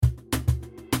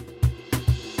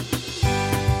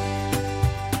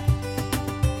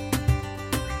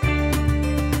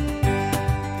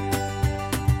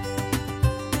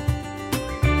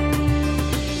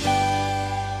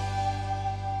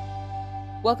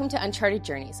Welcome to Uncharted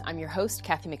Journeys. I'm your host,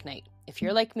 Kathy McKnight. If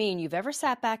you're like me and you've ever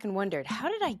sat back and wondered, how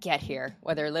did I get here,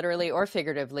 whether literally or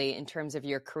figuratively, in terms of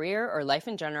your career or life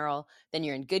in general, then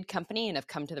you're in good company and have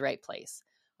come to the right place.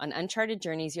 On Uncharted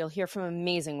Journeys, you'll hear from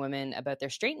amazing women about their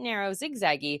straight and narrow,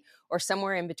 zigzaggy, or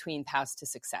somewhere in between paths to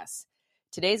success.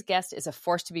 Today's guest is a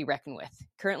force to be reckoned with.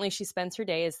 Currently, she spends her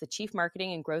day as the Chief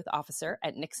Marketing and Growth Officer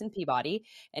at Nixon Peabody,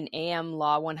 an AM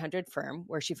Law 100 firm,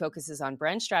 where she focuses on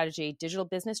brand strategy, digital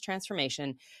business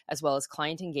transformation, as well as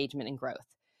client engagement and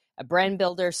growth. A brand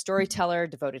builder, storyteller,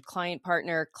 devoted client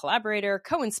partner, collaborator,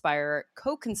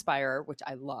 co-conspirer, which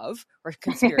I love, or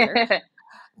conspirator,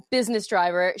 business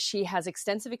driver, she has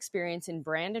extensive experience in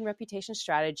brand and reputation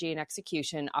strategy and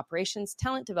execution, operations,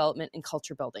 talent development, and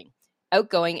culture building.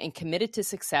 Outgoing and committed to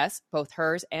success, both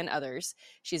hers and others.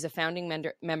 She's a founding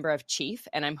member of Chief,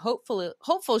 and I'm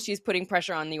hopeful she's putting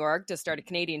pressure on the org to start a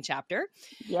Canadian chapter.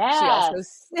 Yes. She also,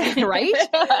 right?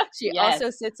 She Yes. also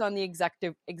sits on the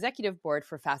executive board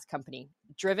for Fast Company.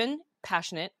 Driven,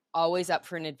 passionate, always up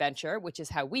for an adventure, which is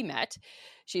how we met.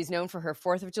 She's known for her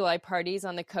 4th of July parties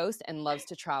on the coast and loves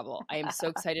to travel. I am so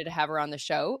excited to have her on the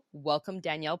show. Welcome,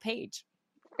 Danielle Paige.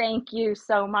 Thank you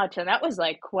so much. And that was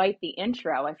like quite the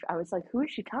intro. I was like, who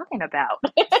is she talking about?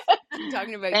 I'm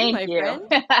talking about Thank you, my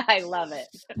friend. I love it.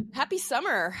 Happy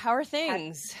summer. How are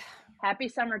things? Happy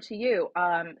summer to you.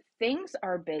 Things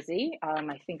are busy.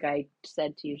 I think I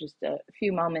said to you just a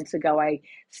few moments ago, I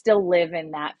still live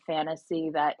in that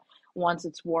fantasy that once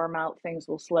it's warm out, things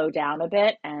will slow down a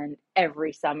bit. And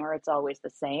every summer, it's always the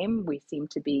same. We seem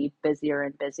to be busier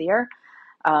and busier.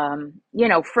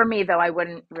 For me, though, I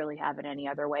wouldn't really have it any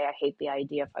other way. I hate the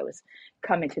idea if I was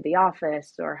coming to the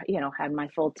office or, had my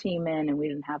full team in and we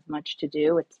didn't have much to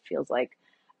do. It feels like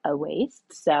a waste.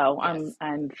 So Yes.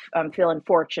 I'm feeling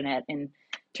fortunate in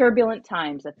turbulent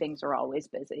times that things are always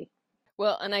busy.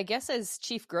 Well, and I guess as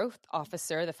Chief Growth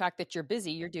Officer, the fact that you're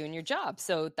busy, you're doing your job.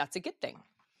 So that's a good thing.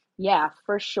 Yeah,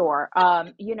 for sure.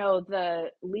 The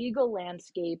legal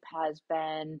landscape has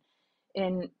been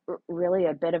in really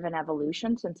a bit of an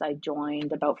evolution since I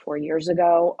joined about 4 years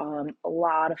ago. A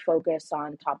lot of focus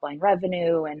on top line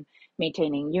revenue and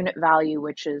maintaining unit value,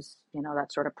 which is,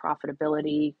 that sort of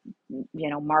profitability,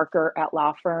 marker at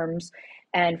law firms.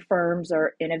 And firms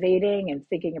are innovating and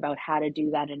thinking about how to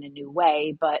do that in a new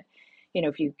way. But,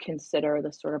 if you consider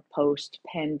the sort of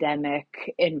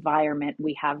post-pandemic environment,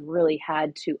 we have really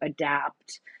had to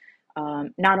adapt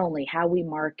not only how we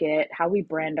market, how we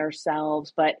brand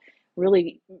ourselves, but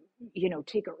really,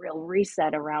 take a real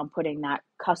reset around putting that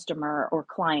customer or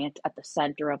client at the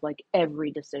center of like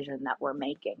every decision that we're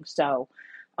making. So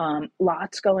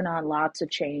lots going on, lots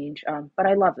of change, but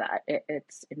I love that.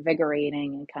 It's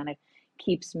invigorating and kind of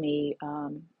keeps me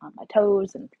on my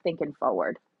toes and thinking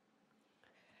forward.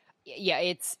 Yeah,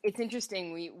 it's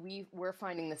interesting. We're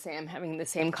finding the same, having the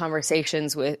same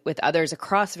conversations with others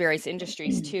across various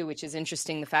industries too, which is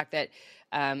interesting. The fact that,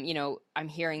 I'm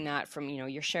hearing that from,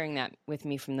 you're sharing that with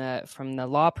me from the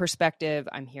law perspective.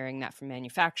 I'm hearing that from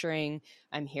manufacturing.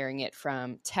 I'm hearing it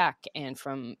from tech and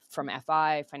from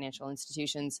FI, financial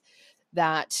institutions,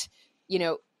 that,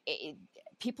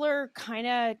 people are kind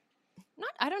of not,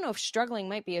 I don't know if struggling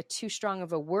might be a too strong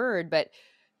of a word, but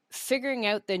figuring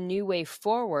out the new way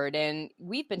forward. And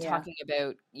we've been talking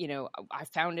about, I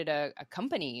founded a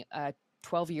company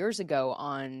 12 years ago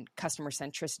on customer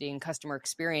centricity and customer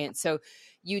experience. So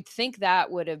you'd think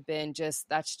that would have been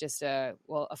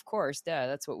well, of course,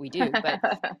 that's what we do. But,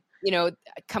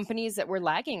 companies that were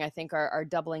lagging, I think are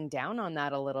doubling down on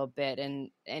that a little bit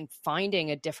and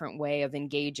finding a different way of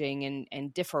engaging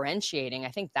and differentiating.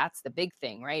 I think that's the big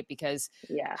thing, right? Because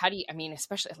how do you,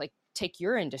 especially like take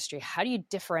your industry, how do you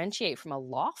differentiate from a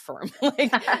law firm? Like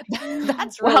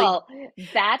that's really, well,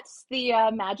 that's the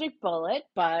magic bullet.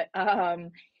 But,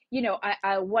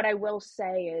 what I will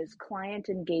say is client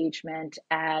engagement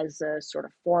as a sort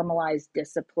of formalized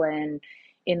discipline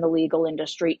in the legal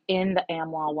industry, in the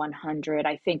AmLaw 100.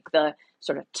 I think the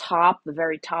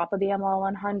very top of the AmLaw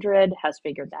 100 has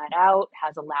figured that out,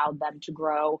 has allowed them to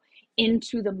grow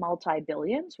into the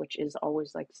multi-billions, which is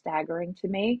always like staggering to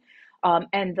me.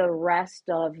 And the rest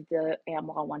of the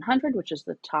AmLaw 100, which is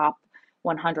the top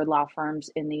 100 law firms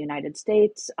in the United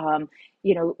States,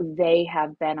 they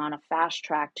have been on a fast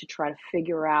track to try to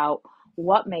figure out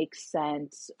what makes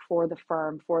sense for the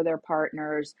firm, for their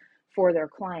partners, for their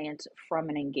clients from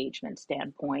an engagement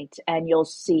standpoint. And you'll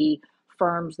see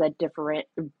firms that differentiate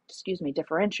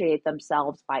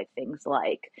themselves by things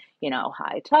like,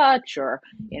 high touch or,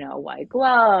 white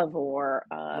glove or,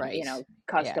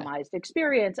 customized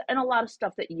experience, and a lot of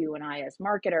stuff that you and I as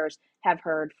marketers have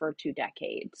heard for 2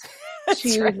 decades.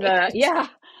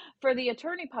 For the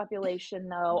attorney population,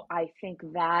 though, I think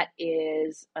that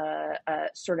is a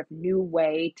sort of new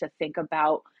way to think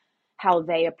about how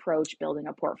they approach building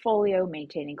a portfolio,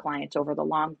 maintaining clients over the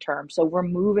long term. So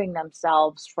removing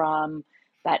themselves from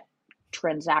that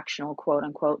transactional, quote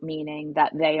unquote, meaning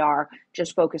that they are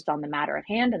just focused on the matter at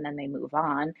hand and then they move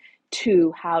on,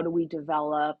 to how do we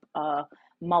develop a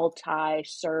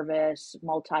multi-service,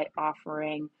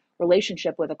 multi-offering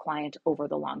relationship with a client over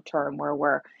the long term, where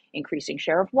we're increasing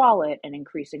share of wallet and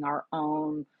increasing our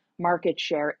own market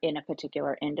share in a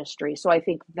particular industry. So I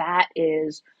think that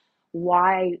is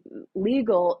why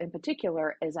legal in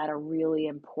particular is at a really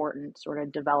important sort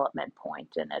of development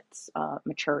point in its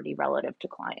maturity relative to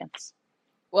clients.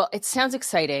 Well, it sounds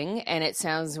exciting and it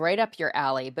sounds right up your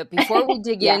alley. But before we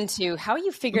dig Yeah. into how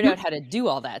you figured Mhm. out how to do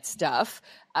all that stuff,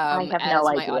 I have no as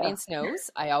my idea. audience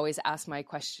knows, I always ask my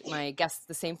guests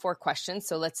the same 4 questions.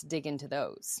 So let's dig into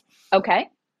those. Okay.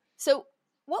 So,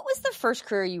 what was the first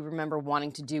career you remember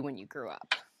wanting to do when you grew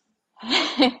up?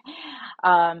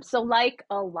 So like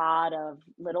a lot of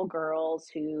little girls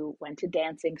who went to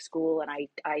dancing school, and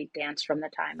I danced from the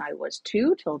time I was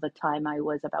 2 till the time I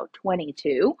was about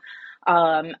 22.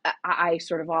 I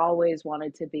sort of always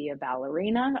wanted to be a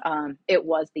ballerina. It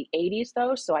was the 80s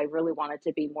though, so I really wanted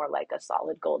to be more like a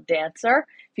solid gold dancer.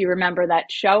 If you remember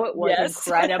that show, it was Yes.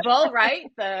 incredible,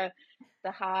 right? The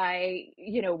high,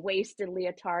 waisted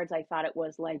leotards. I thought it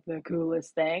was like the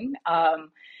coolest thing.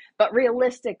 But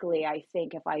realistically, I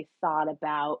think if I thought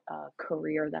about a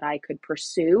career that I could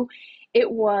pursue,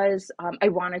 it was I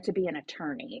wanted to be an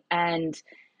attorney. And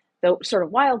the sort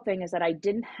of wild thing is that I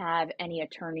didn't have any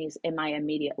attorneys in my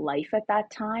immediate life at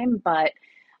that time, but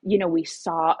we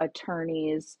saw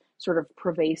attorneys sort of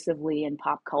pervasively in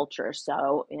pop culture.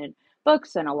 So in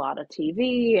books and a lot of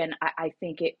TV, and I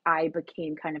think I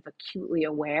became kind of acutely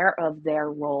aware of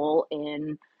their role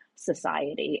in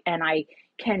society. And I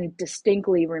can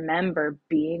distinctly remember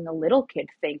being a little kid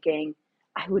thinking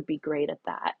I would be great at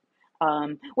that.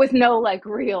 With no like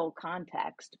real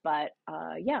context, but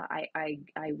yeah, I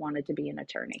wanted to be an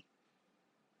attorney.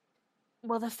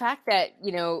 Well, the fact that,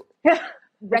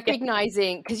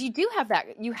 recognizing, because you have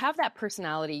that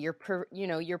personality,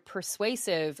 you're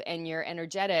persuasive and you're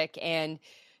energetic and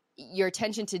your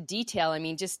attention to detail. I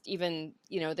mean, just even,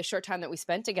 the short time that we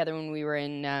spent together when we were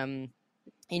in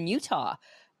Utah,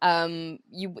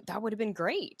 you that would have been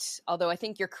great. Although I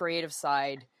think your creative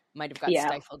side might have got Yeah,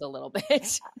 stifled a little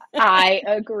bit. I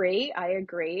agree. I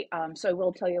agree. So I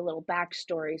will tell you a little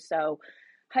backstory. So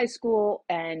high school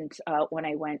and when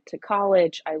I went to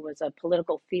college, I was a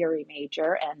political theory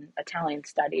major and Italian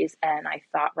studies, and I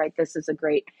thought, right, this is a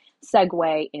great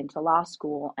segue into law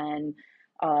school. And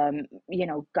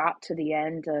got to the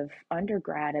end of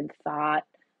undergrad and thought,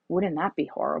 wouldn't that be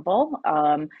horrible?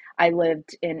 I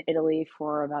lived in Italy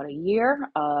for about a year,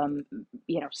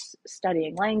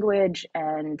 studying language,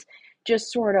 and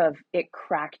just sort of it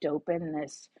cracked open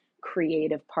this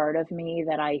creative part of me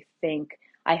that I think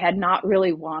I had not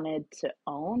really wanted to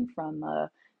own from a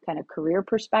kind of career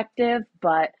perspective,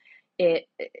 but it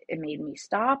made me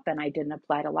stop, and I didn't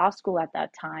apply to law school at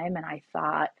that time, and I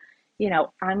thought,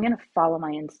 I'm going to follow my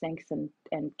instincts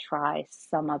and try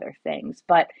some other things.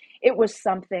 But it was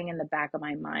something in the back of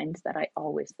my mind that I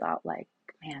always thought like,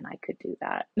 man, I could do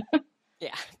that.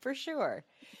 Yeah, for sure.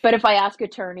 But if I ask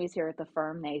attorneys here at the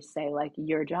firm, they say like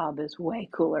your job is way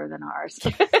cooler than ours.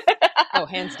 Oh,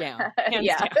 hands down, hands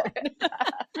Yeah.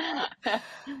 down.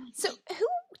 So, who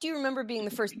do you remember being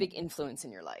the first big influence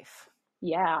in your life?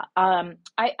 Yeah.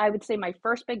 I would say my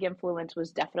first big influence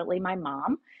was definitely my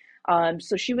mom.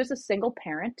 So she was a single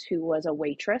parent who was a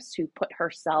waitress who put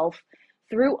herself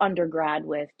through undergrad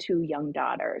with 2 young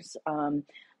daughters.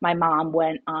 My mom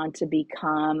went on to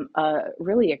become a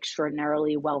really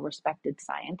extraordinarily well-respected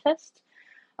scientist.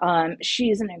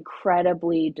 She's an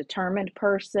incredibly determined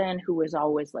person who was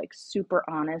always like super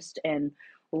honest and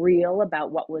real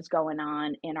about what was going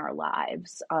on in our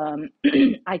lives.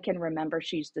 I can remember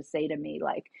she used to say to me,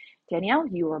 like, Danielle,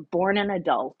 you were born an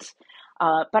adult.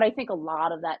 But I think a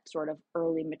lot of that sort of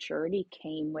early maturity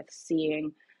came with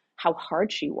seeing how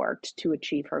hard she worked to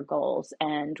achieve her goals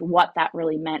and what that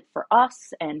really meant for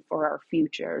us and for our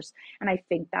futures. And I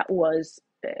think that was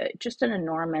just an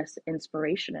enormous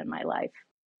inspiration in my life.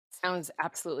 Sounds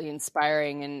absolutely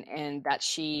inspiring, and that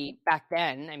she back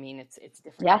then, I mean, it's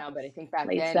different Yeah, now, but I think back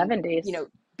late then, 70s.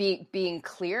 being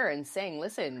clear and saying,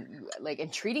 listen, like,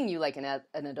 and treating you like an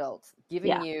adult, giving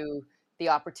Yeah, you the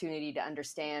opportunity to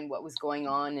understand what was going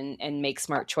on and make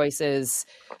smart choices.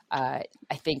 I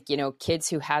think, kids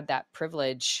who had that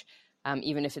privilege,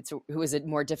 even if who was a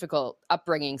more difficult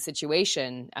upbringing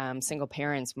situation, single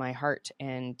parents, my heart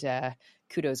and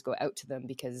kudos go out to them,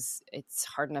 because it's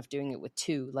hard enough doing it with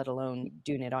two, let alone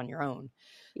doing it on your own.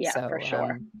 Yeah, for So,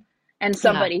 sure. And yeah.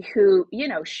 somebody who,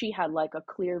 she had like a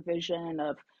clear vision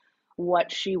of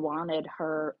what she wanted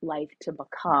her life to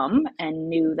become and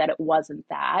knew that it wasn't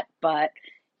that. But,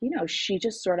 she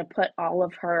just sort of put all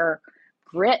of her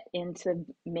grit into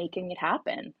making it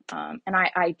happen. And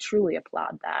I truly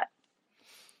applaud that.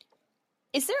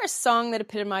 Is there a song that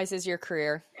epitomizes your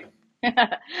career?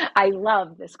 I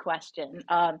love this question.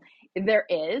 There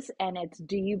is, and it's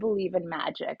 "Do You Believe in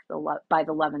Magic" by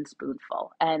the Love and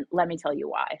Spoonful, and let me tell you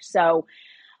why. So,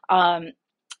 um,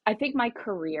 I think my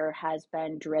career has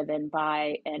been driven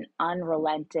by an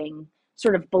unrelenting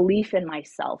sort of belief in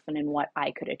myself and in what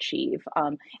I could achieve.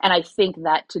 And I think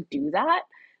that to do that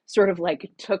sort of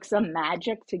like took some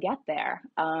magic to get there.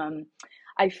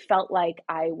 I felt like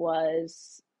I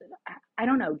was, I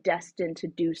don't know, destined to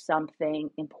do something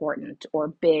important or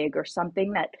big or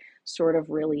something that sort of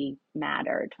really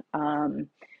mattered.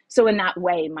 So in that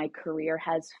way, my career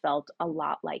has felt a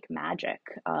lot like magic.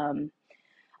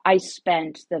 I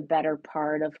spent the better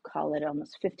part of, call it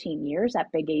almost 15 years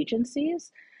at big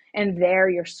agencies. And there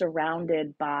you're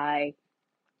surrounded by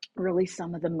really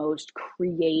some of the most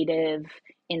creative,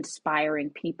 inspiring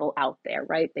people out there,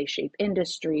 right? They shape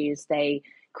industries, they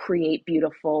create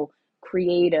beautiful,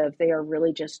 creative, they are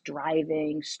really just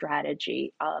driving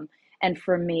strategy. And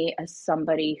for me, as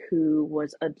somebody who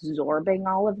was absorbing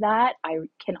all of that, I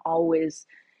can always,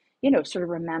 sort of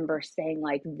remember saying,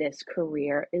 like, this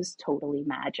career is totally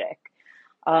magic.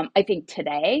 I think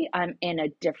today I'm in a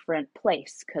different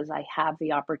place because I have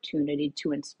the opportunity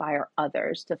to inspire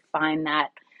others to find that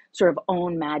sort of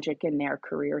own magic in their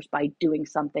careers by doing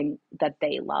something that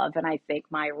they love. And I think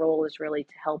my role is really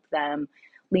to help them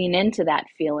lean into that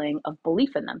feeling of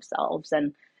belief in themselves.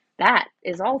 And that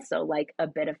is also like a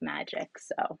bit of magic.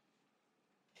 So,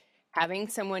 Having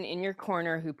someone in your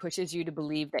corner who pushes you to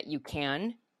believe that you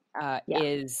can yeah.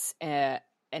 is an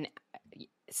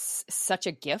such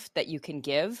a gift that you can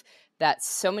give, that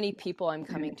so many people, I'm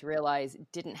coming to realize,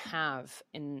 didn't have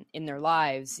in their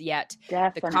lives. Yet the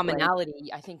Definitely. commonality,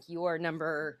 I think you're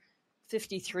number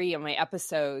 53 of my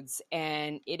episodes,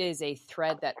 and it is a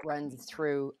thread that runs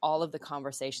through all of the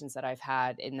conversations that I've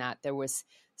had, in that there was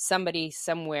somebody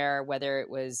somewhere, whether it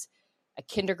was a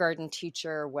kindergarten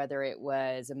teacher, whether it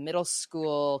was a middle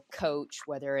school coach,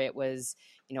 whether it was,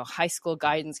 high school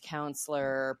guidance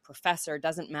counselor, professor,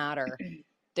 doesn't matter.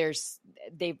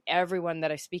 Everyone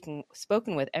that I've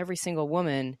spoken with, every single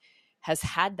woman has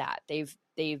had that. They've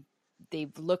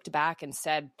looked back and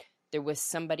said there was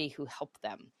somebody who helped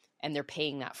them, and they're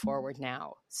paying that forward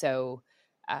now. So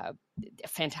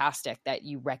fantastic that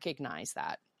you recognize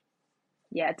that.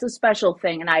 Yeah, it's a special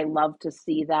thing. And I love to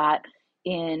see that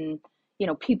in,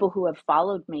 people who have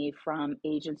followed me from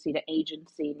agency to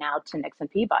agency now to Nixon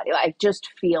Peabody. I just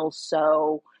feel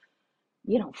so,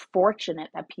 fortunate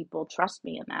that people trust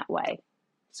me in that way.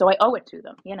 So I owe it to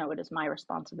them. It is my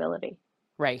responsibility.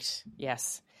 Right.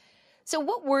 Yes. So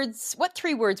what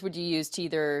three words would you use to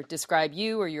either describe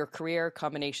you or your career,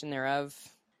 combination thereof?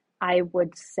 I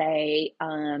would say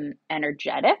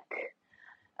energetic,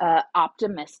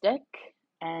 optimistic,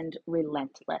 and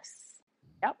relentless.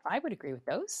 Yep, I would agree with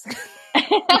those.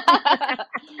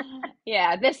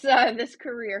 Yeah, this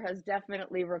career has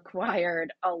definitely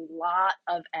required a lot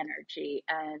of energy,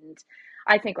 and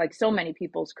I think, like so many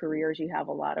people's careers, you have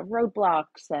a lot of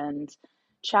roadblocks and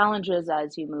challenges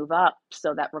as you move up,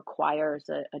 so that requires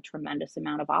a tremendous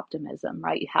amount of optimism,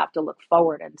 right? You have to look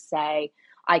forward and say,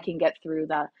 I can get through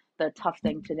the tough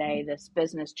thing today, this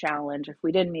business challenge, if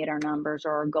we didn't meet our numbers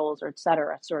or our goals or et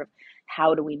cetera. Sort of,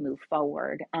 how do we move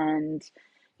forward? And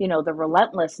the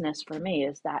relentlessness for me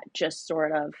is that just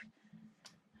sort of,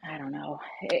 I don't know,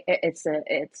 it's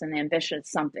an ambition,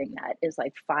 it's something that is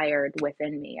like fired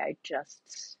within me.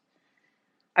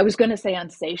 I was going to say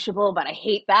unsatiable, but I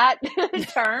hate that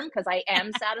term because I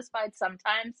am satisfied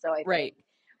sometimes. So I think Right.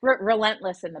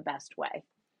 relentless in the best way.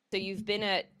 So you've been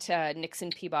at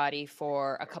Nixon Peabody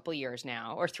for a couple years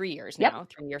now, or 3 years Yep. now,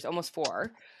 3 years, almost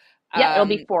four. Yep. It'll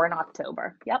be 4 in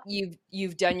October. Yep.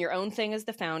 You've done your own thing as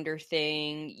the founder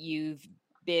thing. You've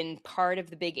been part of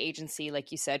the big agency,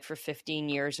 like you said, for 15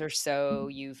 years or so.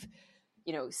 You've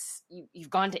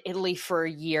gone to Italy for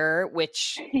a year,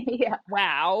 which Yeah.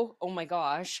 wow, oh my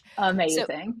gosh. So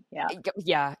Amazing. Yeah.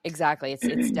 yeah, exactly.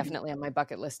 It's definitely on my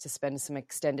bucket list to spend some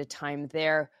extended time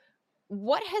there.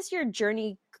 What has your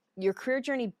career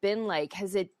journey been like?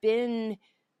 Has it been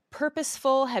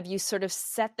purposeful? Have you sort of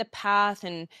set the path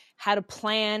and had a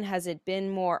plan? Has it been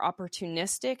more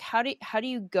opportunistic? How do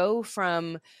you go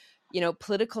from,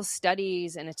 political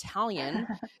studies and Italian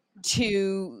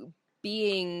to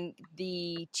being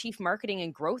the chief marketing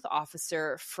and growth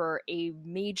officer for a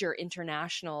major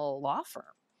international law firm?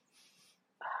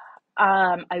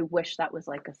 I wish that was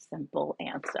like a simple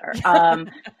answer.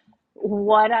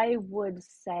 What I would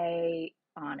say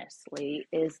honestly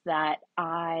is that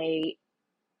I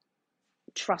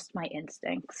trust my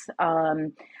instincts.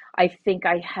 I think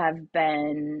I have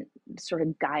been sort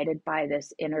of guided by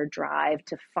this inner drive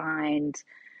to find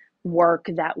work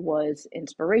that was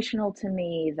inspirational to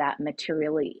me, that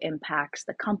materially impacts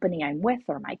the company I'm with,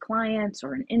 or my clients,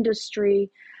 or an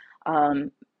industry.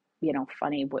 Um,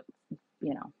 funny what,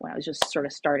 when I was just sort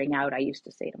of starting out, I used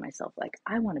to say to myself, like,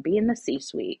 I want to be in the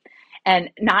C-suite,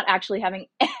 and not actually having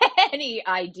any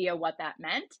idea what that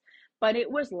meant. But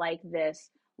it was like this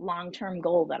long-term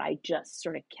goal that I just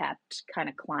sort of kept kind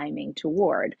of climbing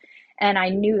toward. And I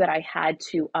knew that I had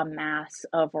to amass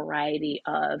a variety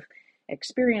of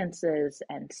experiences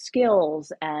and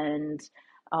skills and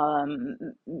um,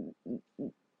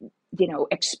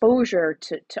 exposure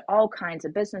to all kinds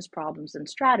of business problems and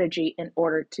strategy in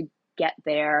order to get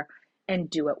there and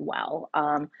do it well.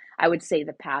 I would say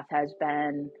the path has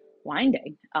been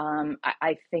winding.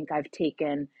 I think I've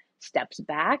taken steps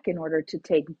back in order to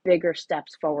take bigger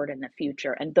steps forward in the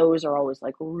future. And those are always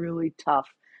like really tough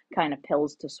kind of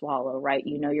pills to swallow, right?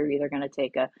 You're either going to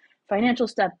take a financial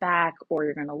step back, or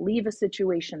you're going to leave a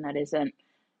situation that isn't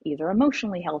either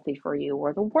emotionally healthy for you,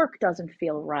 or the work doesn't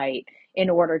feel right, in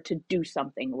order to do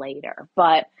something later.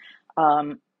 But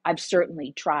I've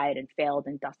certainly tried and failed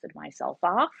and dusted myself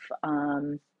off.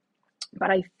 But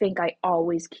I think I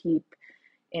always keep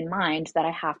in mind that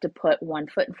I have to put one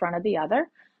foot in front of the other.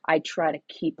 I try to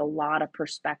keep a lot of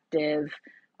perspective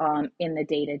in the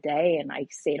day to day. And I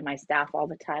say to my staff all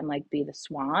the time, like, be the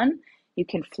swan. You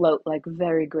can float like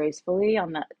very gracefully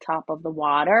on the top of the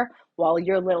water while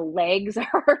your little legs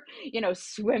are,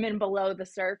 swimming below the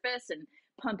surface and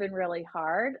pumping really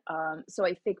hard. So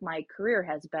I think my career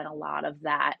has been a lot of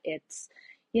that. It's,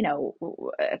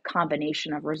 a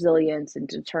combination of resilience and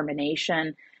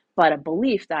determination, but a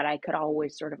belief that I could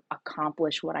always sort of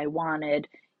accomplish what I wanted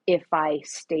if I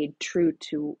stayed true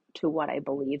to what I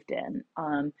believed in.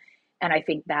 And I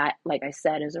think that, like I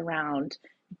said, is around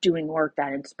doing work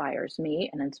that inspires me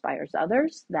and inspires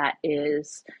others, that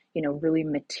is, really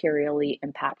materially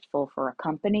impactful for a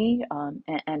company,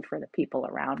 and for the people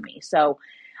around me. So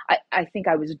I think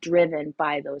I was driven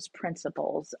by those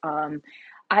principles.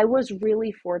 I was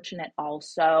really fortunate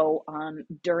also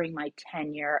during my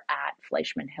tenure at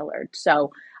Fleischman Hillard.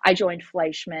 So I joined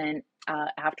Fleischman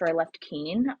after I left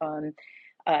Keen,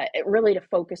 really to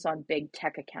focus on big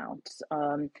tech accounts.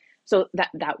 So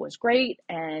that was great,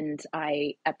 and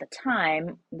I, at the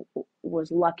time,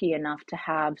 was lucky enough to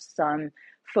have some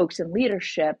folks in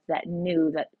leadership that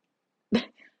knew that,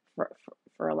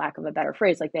 for a lack of a better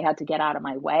phrase, like, they had to get out of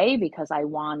my way, because I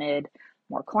wanted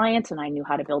more clients and I knew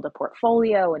how to build a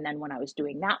portfolio. And then when I was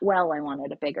doing that well, I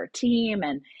wanted a bigger team,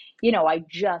 and I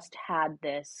just had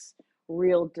this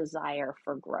real desire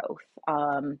for growth.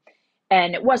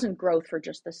 And it wasn't growth for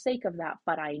just the sake of that,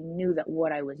 but I knew that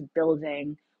what I was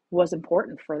building was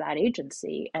important for that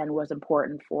agency, and was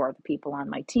important for the people on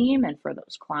my team and for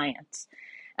those clients.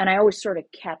 And I always sort of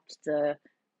kept the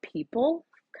people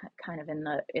kind of in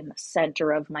the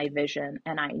center of my vision.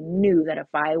 And I knew that if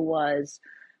I was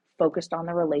focused on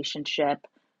the relationship,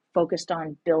 focused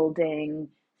on building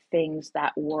things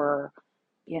that were,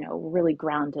 really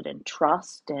grounded in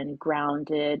trust and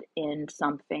grounded in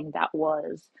something that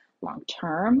was long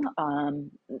term,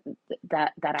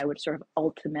 that I would sort of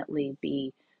ultimately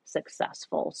be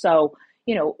successful. So,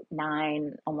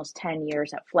 9, almost 10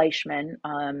 years at Fleischman,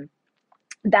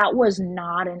 that was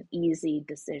not an easy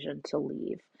decision to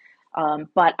leave.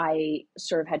 But I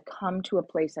sort of had come to a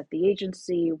place at the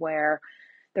agency where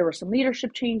there were some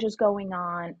leadership changes going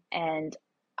on, and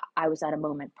I was at a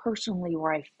moment personally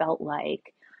where I felt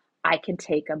like I can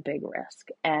take a big risk,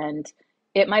 and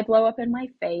it might blow up in my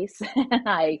face and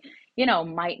I,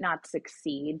 might not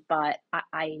succeed, but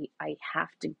I have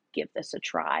to give this a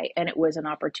try. And it was an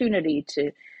opportunity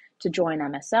to join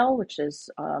MSL, which is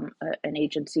an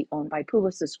agency owned by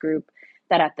Publicis Group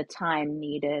that at the time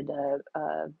needed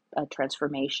a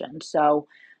transformation. So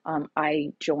I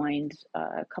joined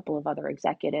a couple of other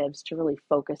executives to really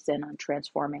focus in on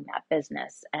transforming that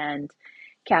business. And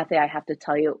Kathy, I have to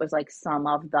tell you, it was like some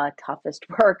of the toughest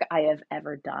work I have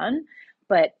ever done,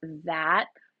 but that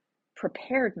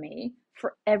prepared me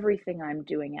for everything I'm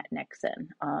doing at Nixon.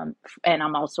 And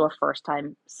I'm also a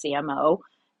first-time CMO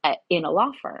in a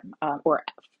law firm, or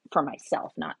for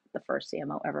myself, not the first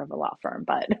CMO ever of a law firm,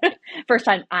 but first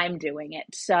time I'm doing it.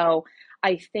 So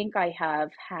I think I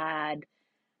have had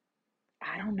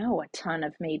I don't know, a ton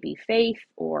of maybe faith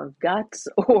or guts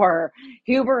or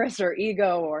hubris or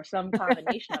ego or some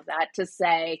combination of that to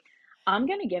say, I'm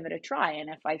going to give it a try. And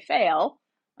if I fail,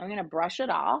 I'm going to brush it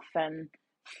off and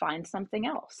find something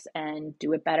else and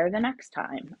do it better the next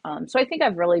time. So I think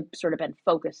I've really sort of been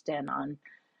focused in on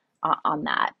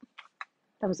that.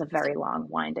 That was a very long,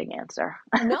 winding answer.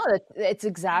 No, it's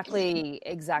exactly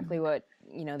what,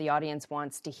 the audience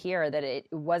wants to hear, that it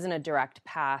wasn't a direct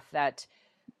path, that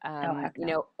Oh, heck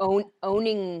no.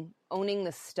 owning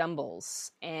the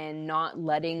stumbles and not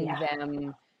letting Yeah.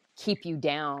 them keep you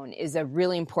down is a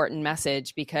really important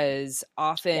message, because Yeah.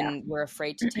 often we're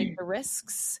afraid to take the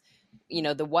risks.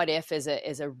 The what if is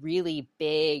a really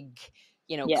big,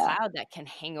 Yeah. cloud that can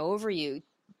hang over you.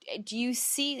 Do you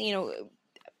see,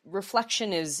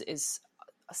 reflection is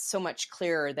so much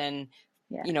clearer than,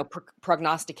 Yeah.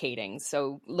 prognosticating.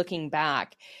 So looking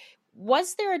back,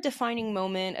 was there a defining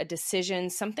moment, a decision,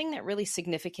 something that really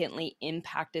significantly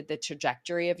impacted the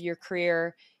trajectory of your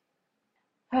career?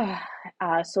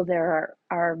 So there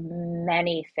are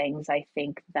many things I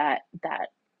think that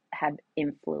have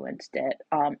influenced it.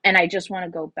 And I just want to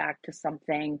go back to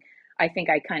something I think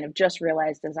I kind of just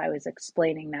realized as I was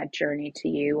explaining that journey to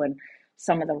you and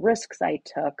some of the risks I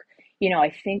took.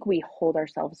 I think we hold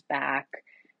ourselves back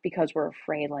because we're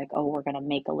afraid, like, oh, we're going to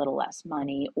make a little less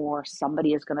money, or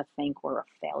somebody is going to think we're a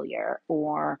failure,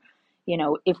 or,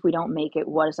 if we don't make it,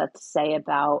 what does that say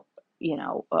about,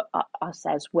 us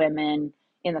as women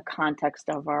in the context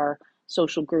of our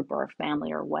social group or our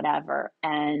family or whatever.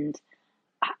 And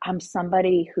I'm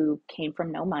somebody who came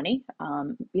from no money,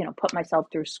 put myself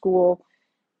through school,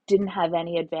 didn't have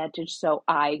any advantage. So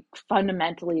I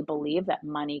fundamentally believe that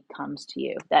money comes to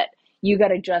you, that you got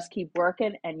to just keep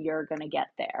working and you're going to get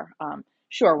there.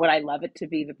 Sure, would I love it to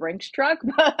be the Brinks truck?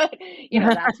 But,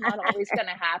 that's not always going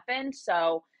to happen.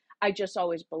 So I just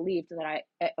always believed that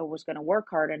I was going to work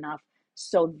hard enough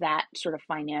so that sort of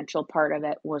financial part of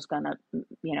it was going to,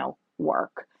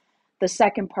 work. The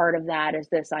second part of that is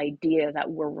this idea that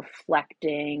we're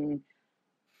reflecting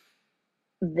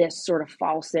this sort of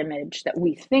false image that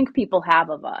we think people have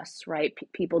of us, right?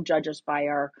 People judge us by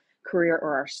our career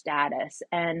or our status.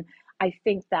 And I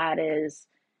think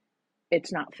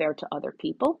it's not fair to other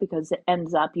people, because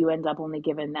you end up only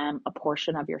giving them a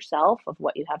portion of yourself, of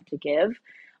what you have to give,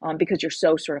 because you're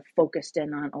so sort of focused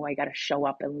in on, oh, I got to show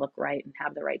up and look right and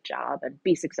have the right job and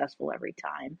be successful every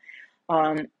time.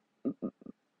 Um,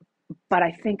 but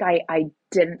I think I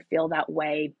didn't feel that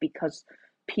way because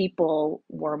people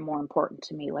were more important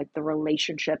to me. Like, the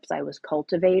relationships I was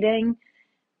cultivating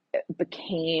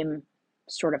became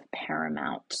sort of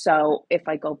paramount. So if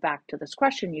I go back to this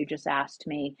question you just asked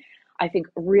me, I think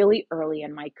really early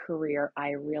in my career,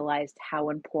 I realized how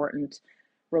important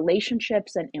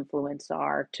relationships and influence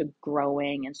are to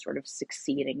growing and sort of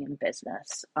succeeding in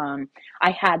business.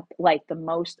 I had like the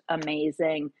most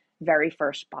amazing very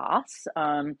first boss.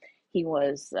 He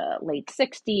was late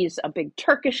 60s, a big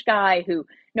Turkish guy who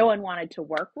no one wanted to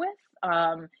work with.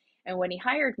 And when he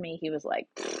hired me, he was like,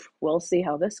 we'll see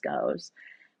how this goes.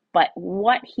 But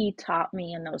what he taught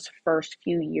me in those first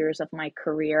few years of my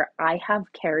career, I have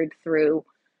carried through,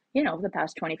 the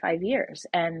past 25 years.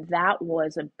 And that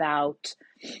was about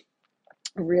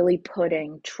really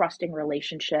putting trusting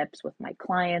relationships with my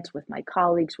clients, with my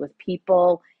colleagues, with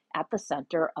people at the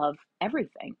center of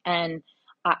everything. And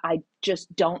I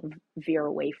just don't veer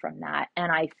away from that.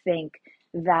 And I think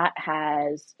that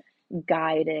has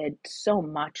guided so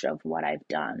much of what I've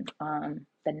done.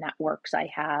 The networks I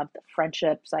have, the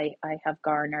friendships I have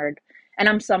garnered. And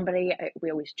I'm somebody, we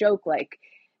always joke, like,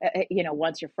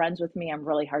 once you're friends with me, I'm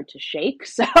really hard to shake.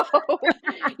 So,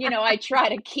 I try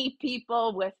to keep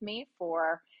people with me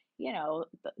for,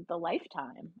 the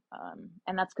lifetime.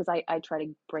 And that's because I try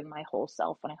to bring my whole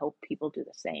self, and I hope people do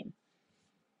the same.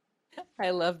 I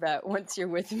love that. Once you're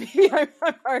with me, I'm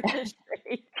hard to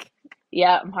shake.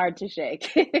 Yeah, I'm hard to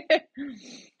shake.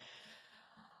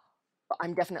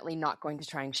 I'm definitely not going to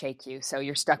try and shake you, so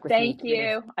you're stuck with me Thank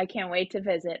today. you. I can't wait to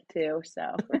visit too.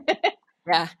 So,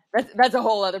 Yeah, that's a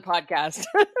whole other podcast.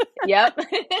 yep.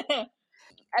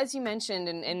 As you mentioned,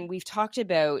 and we've talked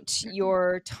about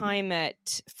your time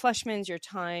at Fleshman's, your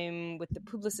time with the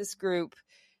Publicis Group,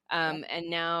 Yep. and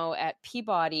now at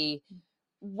Peabody.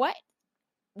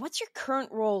 What's your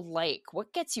current role like?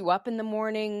 What gets you up in the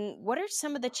morning? What are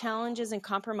some of the challenges and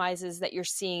compromises that you're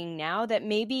seeing now that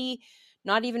maybe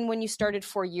not even when you started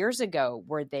 4 years ago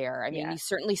were there? I mean, Yeah. you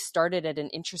certainly started at an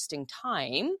interesting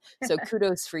time. So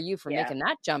kudos for you for Yeah. making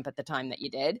that jump at the time that you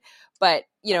did. But,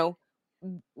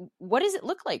 what does it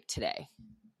look like today?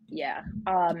 Yeah.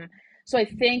 So I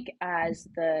think as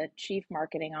the chief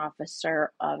marketing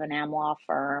officer of an AmLaw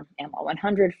firm, AmLaw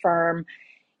 100 firm,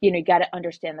 you got to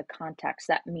understand the context.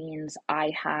 That means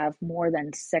I have more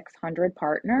than 600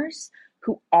 partners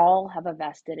who all have a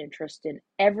vested interest in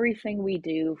everything we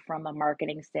do from a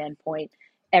marketing standpoint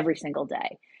every single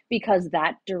day, because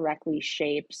that directly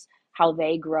shapes how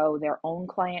they grow their own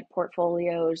client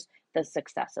portfolios, the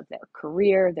success of their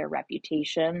career, their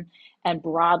reputation, and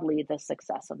broadly the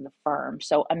success of the firm.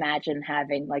 So imagine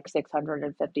having like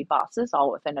 650 bosses,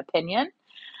 all with an opinion.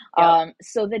 Yep.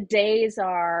 So the days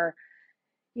are,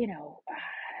 you know,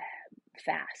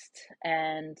 fast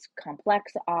and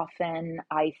complex often.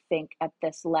 I think at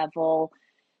this level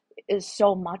is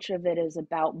so much of it is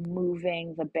about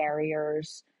moving the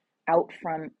barriers out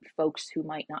from folks who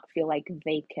might not feel like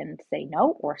they can say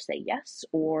no or say yes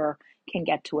or can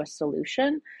get to a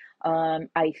solution.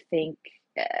 I think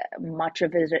much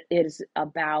of it is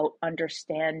about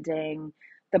understanding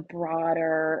the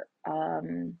broader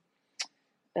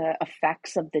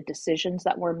effects of the decisions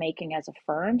that we're making as a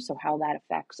firm. So how that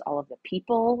affects all of the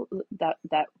people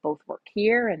that both work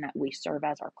here and that we serve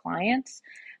as our clients,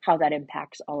 how that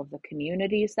impacts all of the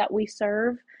communities that we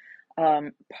serve.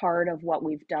 Part of what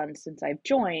we've done since I've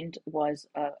joined was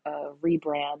a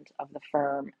rebrand of the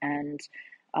firm, and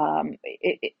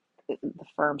the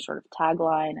firm's sort of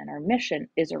tagline and our mission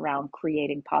is around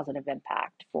creating positive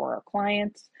impact for our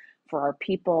clients, for our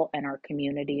people and our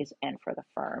communities, and for the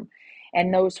firm.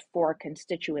 And those four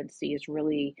constituencies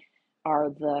really are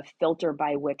the filter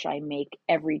by which I make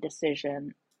every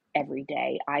decision every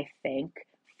day. I think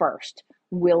first,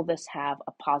 will this have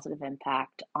a positive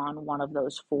impact on one of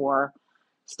those four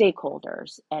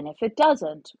stakeholders? And if it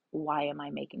doesn't, why am I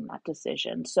making that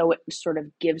decision? So it sort of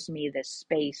gives me this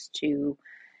space to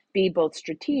be both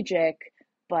strategic,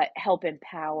 but help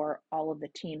empower all of the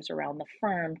teams around the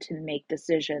firm to make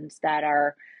decisions that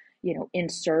are, in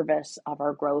service of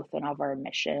our growth and of our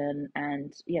mission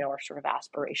and, our sort of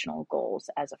aspirational goals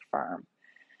as a firm.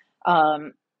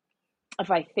 If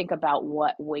I think about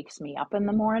what wakes me up in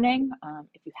the morning,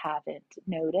 if you haven't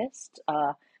noticed,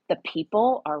 the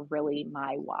people are really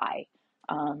my why.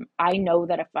 I know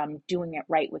that if I'm doing it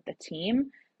right with the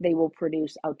team, they will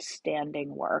produce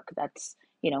outstanding work that's,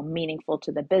 meaningful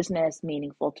to the business,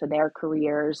 meaningful to their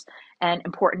careers, and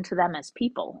important to them as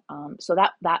people. So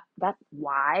that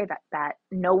why, that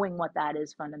knowing what that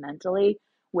is fundamentally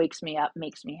wakes me up,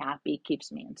 makes me happy,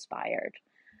 keeps me inspired.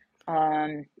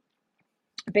 Um,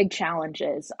 Big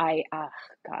challenges.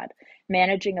 God,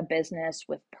 managing a business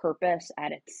with purpose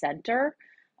at its center,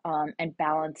 and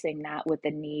balancing that with the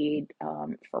need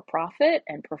for profit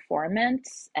and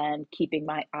performance and keeping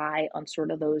my eye on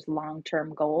sort of those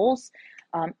long-term goals.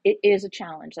 It is a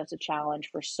challenge. That's a challenge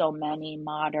for so many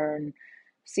modern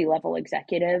C-level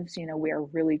executives. We're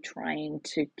really trying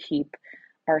to keep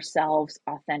ourselves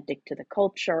authentic to the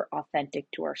culture, authentic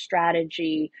to our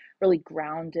strategy, really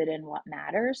grounded in what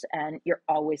matters. And you're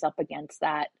always up against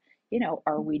that.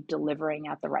 Are we delivering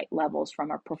at the right levels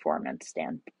from a performance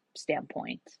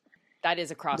standpoint? That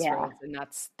is a Yeah. crossroads, and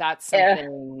that's Eh,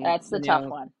 something, that's the tough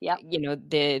one. Yep.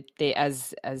 the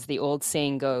as the old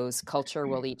saying goes, culture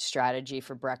will eat strategy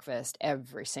for breakfast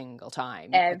every single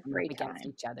time you put them up Every against time.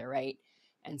 each other, right?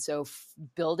 And so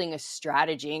building a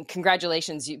strategy, and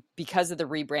congratulations, because of the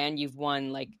rebrand, you've won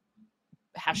like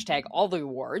hashtag all the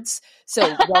awards.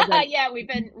 So well done. Yeah, we've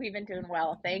been doing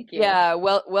well. Thank you. Yeah,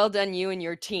 well done, you and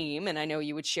your team. And I know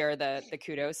you would share the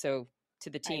kudos. So to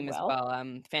the I team as will.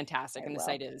 well. Fantastic. I And the will.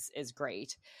 site is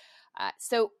great.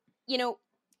 So,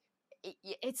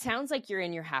 it sounds like you're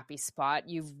in your happy spot.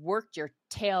 You've worked your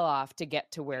tail off to get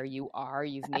to where you are.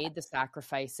 You've made the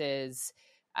sacrifices.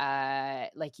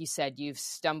 Like you said, you've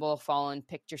stumbled, fallen,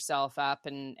 picked yourself up,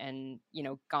 and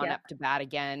gone Yeah. up to bat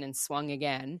again and swung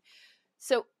again.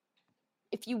 So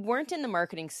if you weren't in the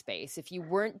marketing space, if you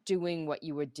weren't doing what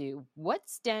you would do,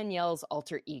 what's Danielle's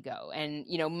alter ego? And,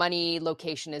 money,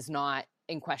 location is not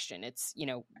in question. It's,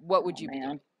 what would Oh you be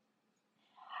doing?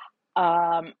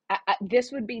 man.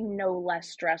 This would be no less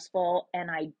stressful, and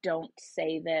I don't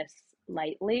say this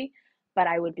lightly, but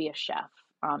I would be a chef.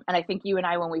 And I think you and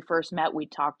I, when we first met, we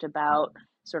talked about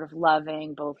sort of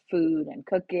loving both food and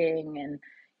cooking, and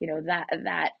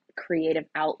that creative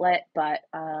outlet. But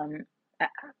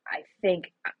I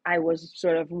think I was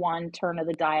sort of one turn of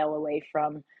the dial away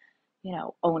from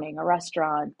owning a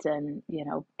restaurant and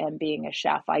and being a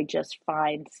chef. I just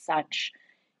find such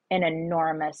an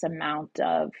enormous amount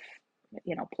of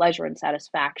pleasure and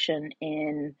satisfaction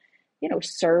in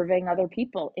serving other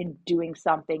people, in doing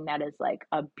something that is like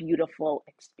a beautiful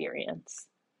experience.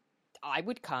 I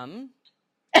would come.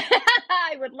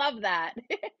 I would love that.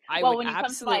 I Well, would when you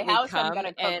come to my absolutely house, I'm come,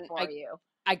 gonna cook and for you.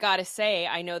 I gotta say,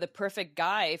 I know the perfect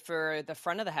guy for the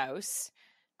front of the house.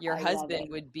 Your I love husband it.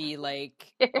 would be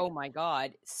like, oh my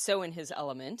God, so in his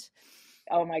element.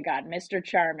 Oh my God, Mr.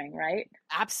 Charming, right?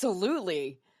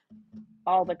 Absolutely.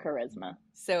 All the charisma.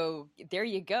 So there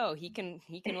you go. He can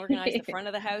organize the front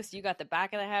of the house. You got the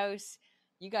back of the house.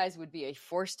 You guys would be a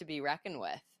force to be reckoned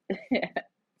with. I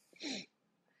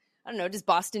don't know. Does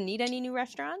Boston need any new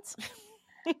restaurants?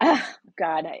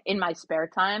 God, in my spare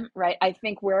time, right? I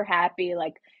think we're happy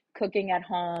like cooking at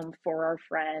home for our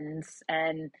friends,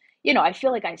 and I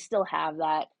feel like I still have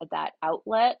that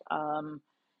outlet.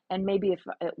 And maybe if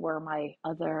it were my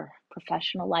other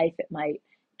professional life, it might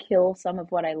kill some of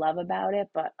what I love about it.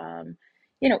 But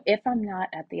if I'm not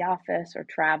at the office or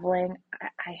traveling,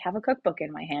 I have a cookbook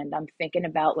in my hand. I'm thinking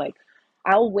about like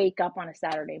I'll wake up on a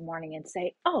Saturday morning and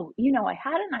say, "Oh, I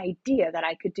had an idea that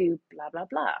I could do blah blah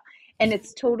blah." And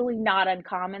it's totally not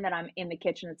uncommon that I'm in the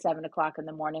kitchen at 7 o'clock in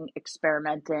the morning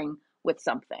experimenting with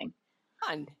something.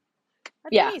 Fun.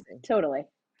 That's Yeah, amazing. totally.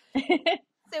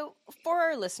 So, for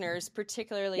our listeners,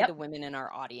 particularly Yep, the women in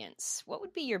our audience, what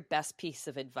would be your best piece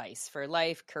of advice for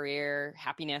life, career,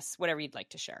 happiness, whatever you'd like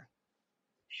to share?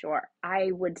 sure.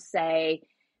 I would say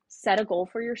set a goal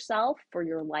for yourself, for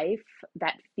your life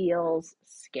that feels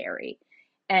scary.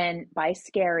 And by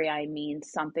scary, I mean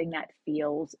something that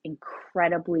feels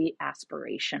incredibly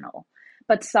aspirational,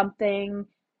 but something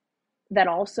that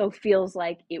also feels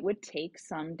like it would take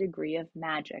some degree of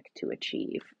magic to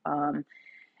achieve.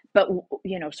 But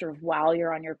sort of while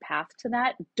you're on your path to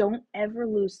that, don't ever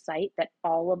lose sight that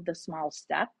all of the small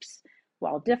steps,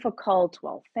 while difficult,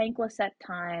 while thankless at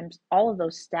times, all of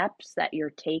those steps that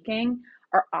you're taking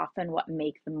are often what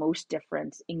make the most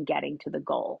difference in getting to the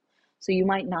goal. So you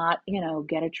might not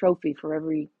get a trophy for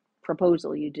every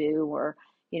proposal you do, or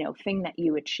thing that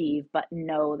you achieve, but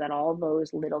know that all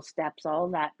those little steps, all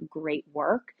that great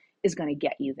work is going to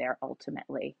get you there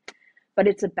ultimately. But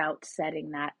it's about setting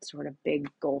that sort of big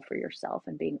goal for yourself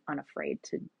and being unafraid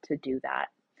to do that.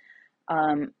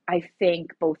 I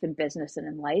think both in business and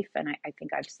in life, and I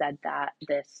think I've said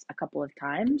this a couple of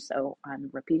times, so I'm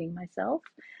repeating myself,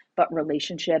 but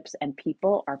relationships and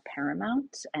people are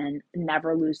paramount, and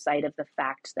never lose sight of the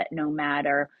fact that no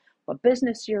matter what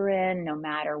business you're in, no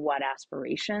matter what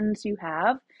aspirations you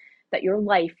have, that your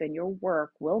life and your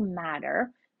work will matter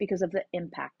because of the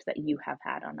impact that you have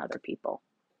had on other people.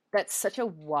 That's such a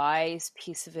wise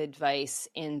piece of advice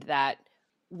in that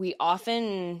we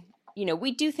often,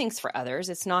 we do things for others.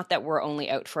 It's not that we're only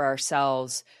out for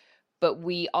ourselves, but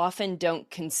we often don't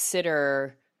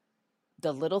consider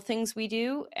the little things we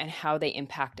do and how they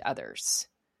impact others.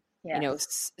 Yes. Yeah.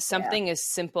 Something as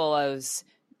simple as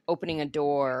opening a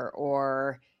door,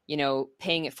 or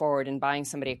paying it forward and buying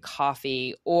somebody a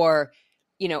coffee, or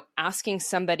asking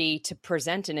somebody to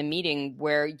present in a meeting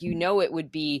where it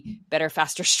would be better,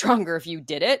 faster, stronger if you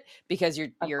did it, because you're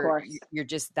Of you're course. you're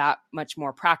just that much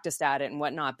more practiced at it and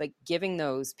whatnot. But giving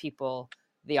those people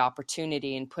the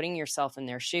opportunity and putting yourself in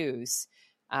their shoes,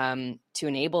 to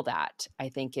enable that, I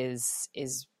think is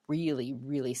really,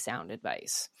 really sound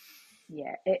advice.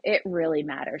 Yeah, it really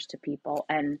matters to people.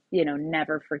 And,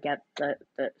 never forget the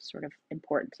sort of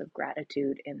importance of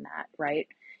gratitude in that, right?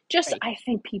 Just, Right. I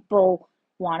think people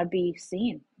want to be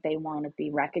seen, they want to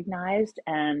be recognized.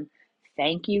 And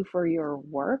thank you for your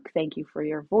work. Thank you for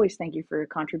your voice. Thank you for your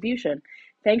contribution.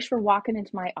 Thanks for walking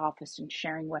into my office and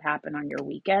sharing what happened on your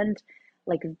weekend.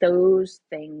 Like those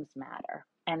things matter.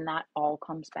 And that all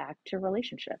comes back to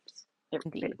relationships. It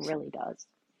Indeed. really does.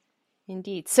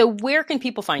 Indeed. So where can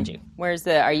people find you? Where's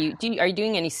the are you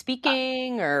doing any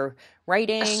speaking or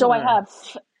writing So I or have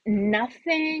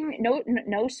nothing,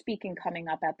 no speaking coming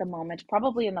up at the moment.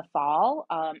 Probably in the fall.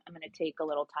 I'm going to take a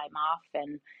little time off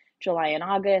in July and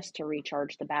August to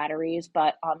recharge the batteries.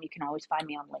 But you can always find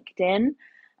me on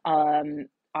LinkedIn.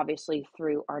 Obviously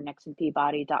through our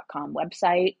nexonpeabody.com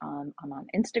website. I'm on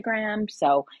Instagram.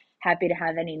 So happy to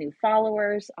have any new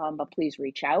followers. But please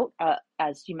reach out.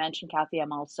 As you mentioned, Kathy,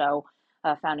 I'm also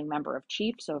a founding member of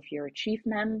Chief. So if you're a Chief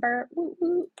member, woo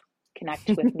woo, connect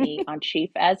with me on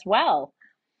Chief as well.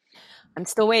 I'm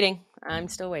still waiting. I'm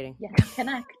still waiting. Yes,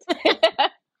 connect.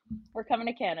 We're coming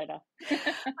to Canada.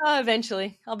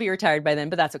 Eventually. I'll be retired by then,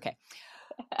 but that's okay.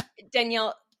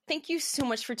 Danielle, thank you so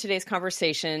much for today's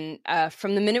conversation.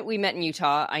 From the minute we met in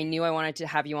Utah, I knew I wanted to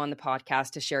have you on the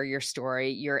podcast to share your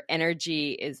story. Your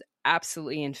energy is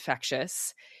absolutely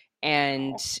infectious.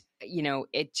 And, Oh,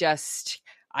 it just,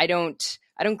 I don't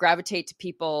gravitate to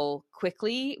people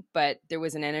quickly, but there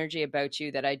was an energy about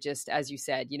you that I just, as you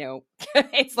said, you know,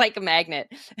 it's like a magnet.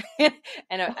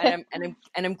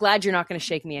 I'm glad you're not going to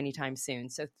shake me anytime soon.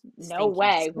 So No thank you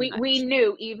way. so We much.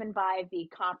 knew even by the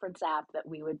conference app that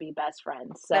we would be best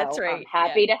friends. That's So I'm right. Yeah.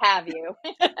 happy to have you.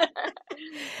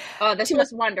 Oh, this To my,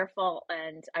 was wonderful,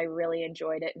 and I really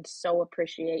enjoyed it and so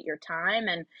appreciate your time.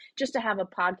 And just to have a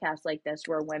podcast like this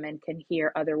where women can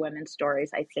hear other women's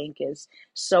stories, I think is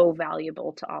so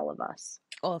valuable to all of us.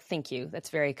 well, thank you. That's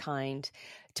very kind.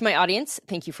 To my audience,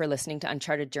 thank you for listening to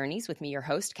Uncharted Journeys with me, your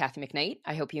host, Kathy McKnight.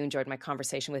 I hope you enjoyed my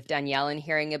conversation with Danielle and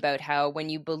hearing about how when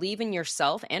you believe in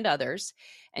yourself and others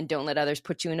and don't let others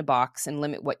put you in a box and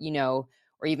limit what you know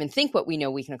or even think what we know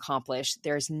we can accomplish,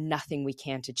 there's nothing we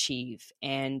can't achieve.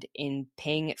 And in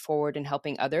paying it forward and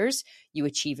helping others, you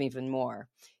achieve even more.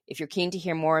 If you're keen to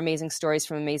hear more amazing stories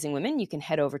from amazing women, you can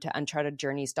head over to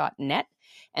unchartedjourneys.net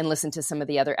and listen to some of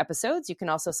the other episodes. You can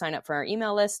also sign up for our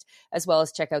email list, as well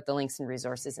as check out the links and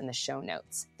resources in the show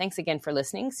notes. Thanks again for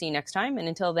listening. See you next time. And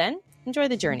until then, enjoy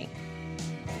the journey.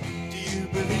 Do you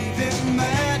believe in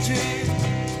magic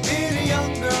in a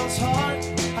young girl's heart?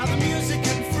 How the